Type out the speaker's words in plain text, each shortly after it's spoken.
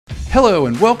Hello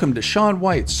and welcome to Sean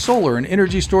White's Solar and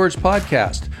Energy Storage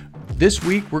Podcast. This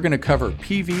week we're going to cover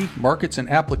PV markets and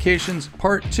applications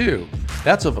part 2.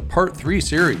 That's of a part 3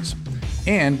 series.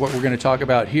 And what we're going to talk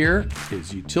about here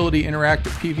is utility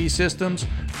interactive PV systems,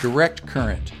 direct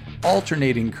current,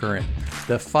 alternating current,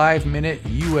 the 5-minute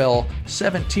UL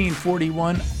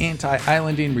 1741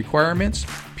 anti-islanding requirements,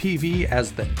 PV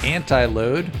as the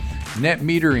anti-load, net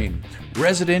metering,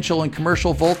 residential and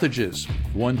commercial voltages,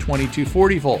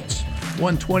 12240 volts,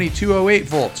 12208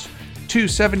 volts,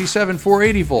 277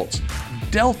 480 volts,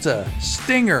 delta,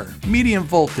 stinger, medium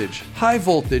voltage, high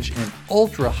voltage, and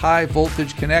ultra high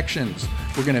voltage connections.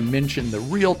 We're going to mention the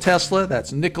real Tesla,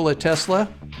 that's Nikola Tesla,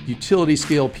 utility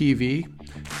scale PV,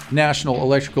 National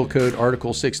Electrical Code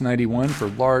Article 691 for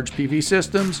large PV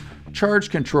systems, charge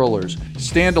controllers,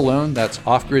 standalone, that's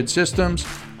off-grid systems,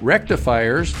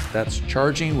 rectifiers, that's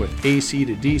charging with AC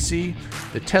to DC,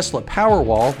 the Tesla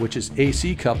Powerwall, which is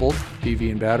AC coupled,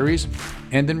 PV and batteries,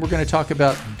 and then we're going to talk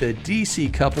about the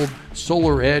DC coupled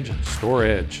SolarEdge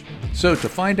storage. So to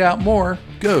find out more,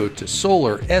 go to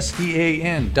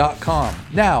solarsean.com.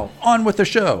 Now, on with the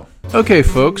show. Okay,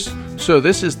 folks, so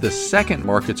this is the second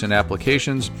markets and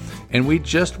applications, and we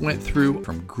just went through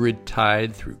from grid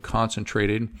tied through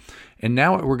concentrated. And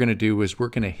now what we're going to do is we're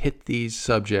going to hit these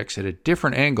subjects at a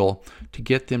different angle to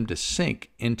get them to sink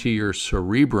into your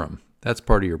cerebrum. That's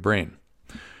part of your brain.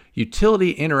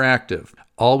 Utility interactive.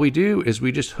 All we do is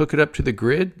we just hook it up to the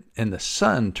grid and the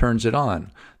sun turns it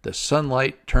on. The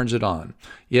sunlight turns it on.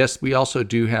 Yes, we also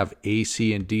do have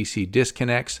AC and DC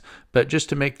disconnects, but just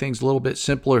to make things a little bit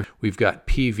simpler, we've got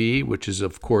PV, which is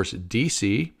of course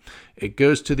DC. It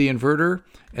goes to the inverter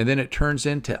and then it turns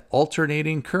into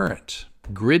alternating current.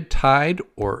 Grid tied,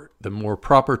 or the more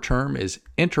proper term is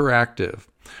interactive.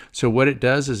 So what it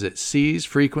does is it sees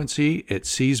frequency, it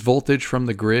sees voltage from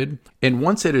the grid, and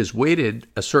once it has waited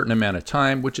a certain amount of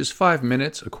time, which is 5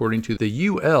 minutes according to the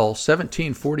UL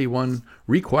 1741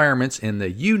 requirements in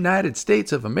the United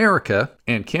States of America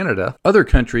and Canada, other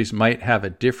countries might have a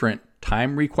different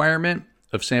time requirement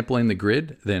of sampling the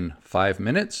grid than 5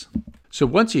 minutes. So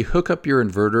once you hook up your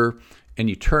inverter and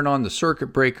you turn on the circuit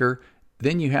breaker,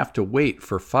 then you have to wait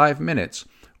for 5 minutes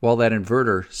while that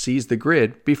inverter sees the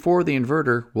grid before the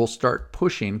inverter will start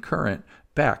pushing current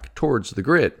back towards the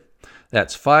grid.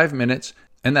 That's 5 minutes,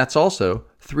 and that's also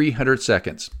 300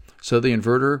 seconds. So the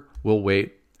inverter will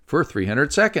wait for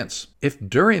 300 seconds. If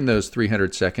during those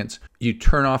 300 seconds you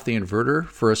turn off the inverter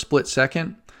for a split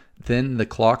second, then the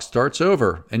clock starts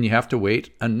over and you have to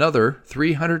wait another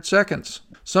 300 seconds.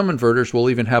 Some inverters will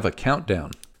even have a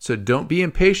countdown. So don't be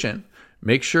impatient.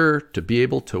 Make sure to be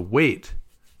able to wait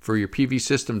for your PV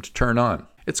system to turn on.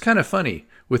 It's kind of funny.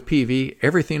 With PV,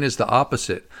 everything is the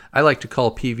opposite. I like to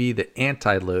call PV the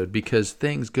anti-load because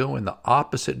things go in the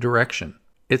opposite direction.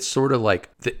 It's sort of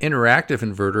like the interactive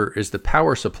inverter is the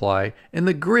power supply and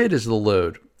the grid is the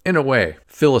load, in a way,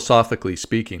 philosophically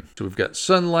speaking. So we've got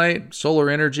sunlight,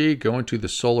 solar energy going to the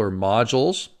solar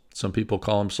modules. Some people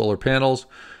call them solar panels.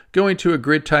 Going to a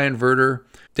grid tie inverter,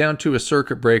 down to a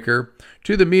circuit breaker,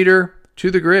 to the meter, to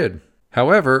the grid.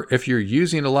 However, if you're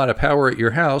using a lot of power at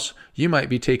your house, you might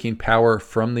be taking power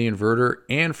from the inverter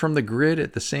and from the grid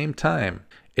at the same time.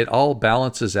 It all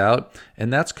balances out,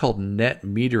 and that's called net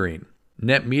metering.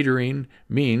 Net metering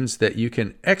means that you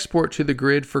can export to the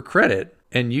grid for credit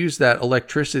and use that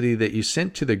electricity that you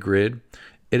sent to the grid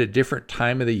at a different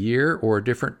time of the year or a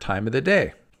different time of the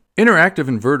day. Interactive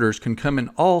inverters can come in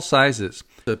all sizes.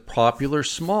 The popular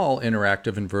small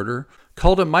interactive inverter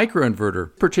called a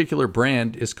microinverter. Particular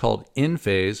brand is called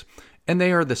Enphase, and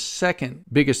they are the second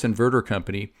biggest inverter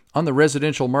company on the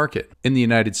residential market in the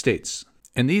United States.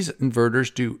 And these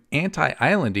inverters do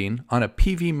anti-islanding on a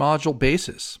PV module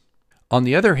basis. On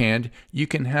the other hand, you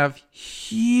can have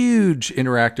huge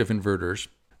interactive inverters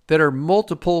that are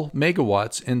multiple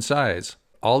megawatts in size.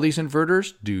 All these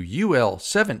inverters do UL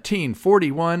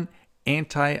 1741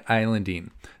 anti-islanding.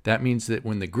 That means that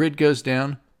when the grid goes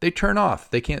down, they turn off.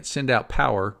 They can't send out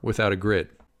power without a grid.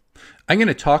 I'm going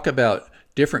to talk about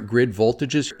different grid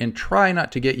voltages and try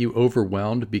not to get you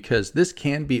overwhelmed because this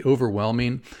can be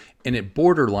overwhelming and it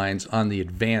borderlines on the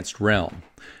advanced realm.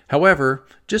 However,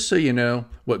 just so you know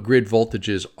what grid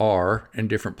voltages are in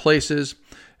different places,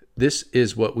 this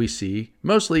is what we see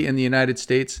mostly in the United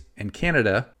States and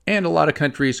Canada and a lot of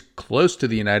countries close to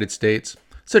the United States,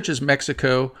 such as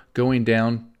Mexico going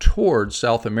down towards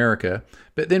South America.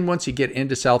 But then once you get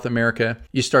into South America,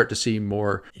 you start to see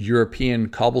more European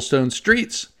cobblestone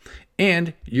streets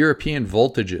and European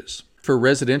voltages. For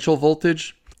residential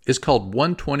voltage, is called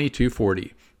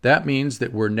 12240. That means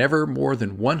that we're never more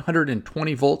than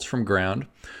 120 volts from ground.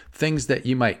 Things that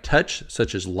you might touch,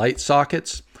 such as light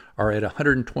sockets, are at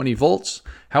 120 volts.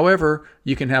 However,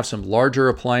 you can have some larger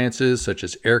appliances such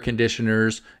as air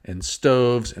conditioners and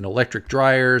stoves and electric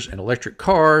dryers and electric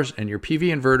cars and your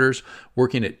PV inverters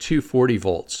working at 240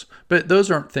 volts. But those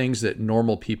aren't things that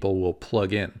normal people will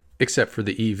plug in, except for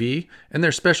the EV, and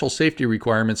there's special safety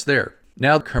requirements there.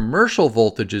 Now, commercial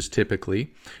voltages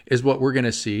typically is what we're going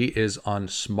to see is on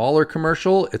smaller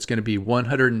commercial, it's going to be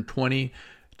 120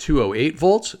 208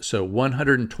 volts, so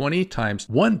 120 times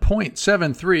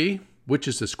 1.73, which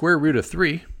is the square root of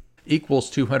 3,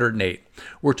 equals 208.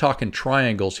 We're talking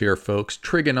triangles here, folks,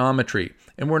 trigonometry,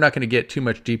 and we're not going to get too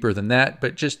much deeper than that,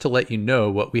 but just to let you know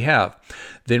what we have.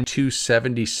 Then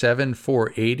 277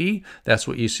 480, that's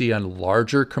what you see on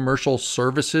larger commercial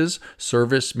services.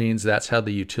 Service means that's how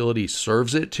the utility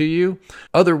serves it to you.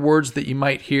 Other words that you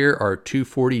might hear are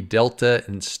 240 delta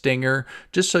and stinger.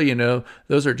 Just so you know,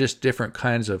 those are just different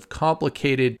kinds of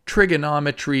complicated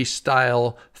trigonometry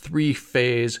style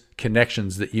three-phase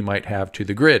connections that you might have to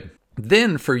the grid.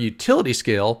 Then for utility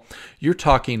scale, you're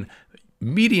talking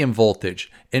medium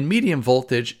voltage, and medium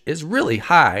voltage is really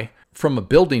high from a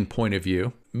building point of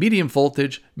view. Medium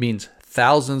voltage means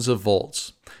thousands of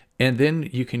volts. And then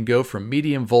you can go from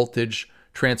medium voltage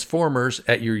transformers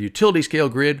at your utility scale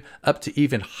grid up to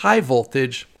even high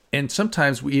voltage. And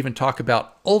sometimes we even talk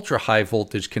about ultra high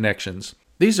voltage connections.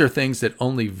 These are things that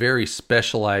only very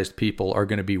specialized people are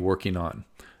going to be working on.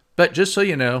 But just so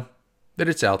you know that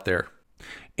it's out there.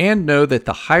 And know that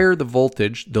the higher the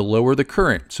voltage, the lower the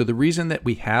current. So the reason that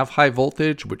we have high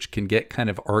voltage, which can get kind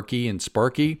of arcy and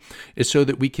sparky, is so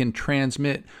that we can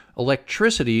transmit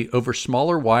electricity over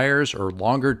smaller wires or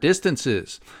longer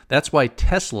distances. That's why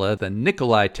Tesla, the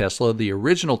Nikola Tesla, the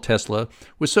original Tesla,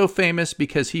 was so famous,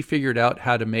 because he figured out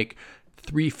how to make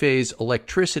three-phase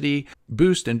electricity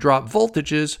boost and drop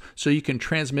voltages so you can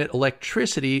transmit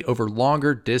electricity over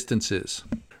longer distances.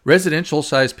 Residential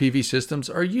size PV systems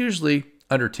are usually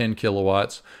under 10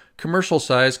 kilowatts. Commercial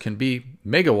size can be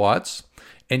megawatts,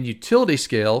 and utility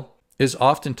scale is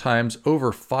oftentimes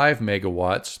over 5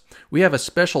 megawatts. We have a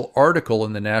special article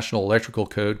in the National Electrical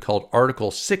Code called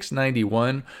Article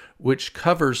 691, which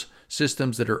covers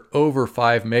systems that are over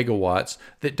 5 megawatts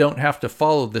that don't have to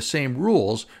follow the same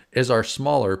rules as our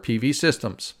smaller PV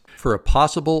systems. For a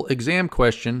possible exam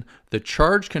question, the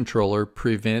charge controller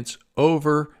prevents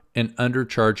over and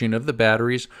undercharging of the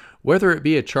batteries, whether it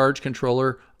be a charge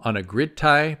controller on a grid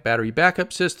tie battery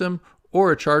backup system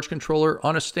or a charge controller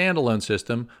on a standalone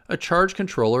system. A charge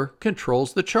controller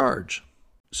controls the charge.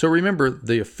 So remember,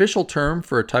 the official term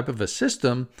for a type of a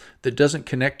system that doesn't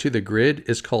connect to the grid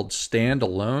is called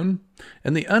standalone,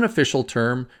 and the unofficial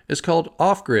term is called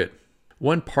off-grid.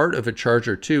 One part of a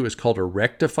charger too is called a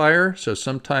rectifier. So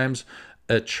sometimes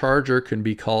a charger can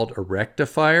be called a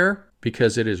rectifier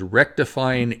because it is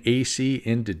rectifying AC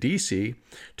into DC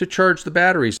to charge the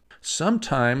batteries.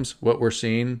 Sometimes what we're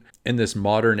seeing in this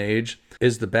modern age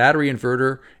is the battery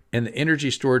inverter and the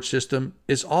energy storage system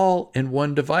is all in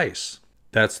one device.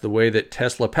 That's the way that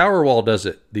Tesla Powerwall does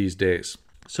it these days.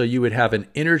 So you would have an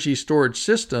energy storage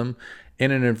system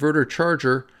and an inverter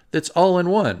charger that's all in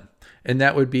one, and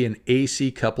that would be an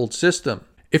AC coupled system.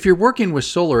 If you're working with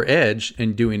Solar Edge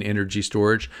and doing energy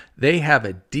storage, they have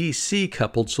a DC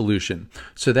coupled solution.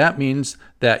 So that means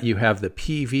that you have the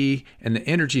PV and the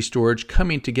energy storage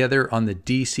coming together on the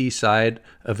DC side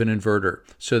of an inverter.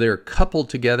 So they're coupled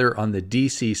together on the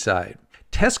DC side.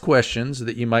 Test questions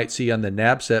that you might see on the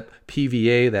NABCEP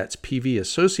PVA, that's PV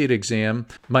Associate exam,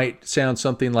 might sound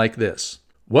something like this.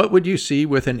 What would you see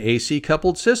with an AC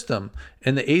coupled system?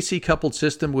 And the AC coupled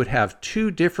system would have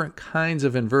two different kinds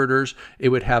of inverters. It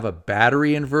would have a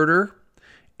battery inverter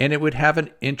and it would have an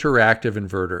interactive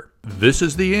inverter. This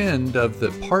is the end of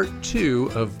the part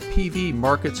 2 of PV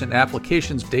markets and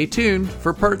applications. Stay tuned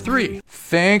for part 3.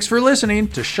 Thanks for listening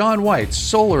to Sean White's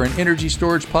Solar and Energy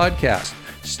Storage Podcast.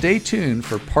 Stay tuned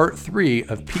for part 3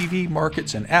 of PV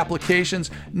markets and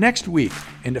applications next week.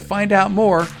 And to find out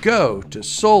more, go to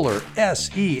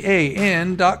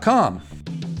solarsean.com.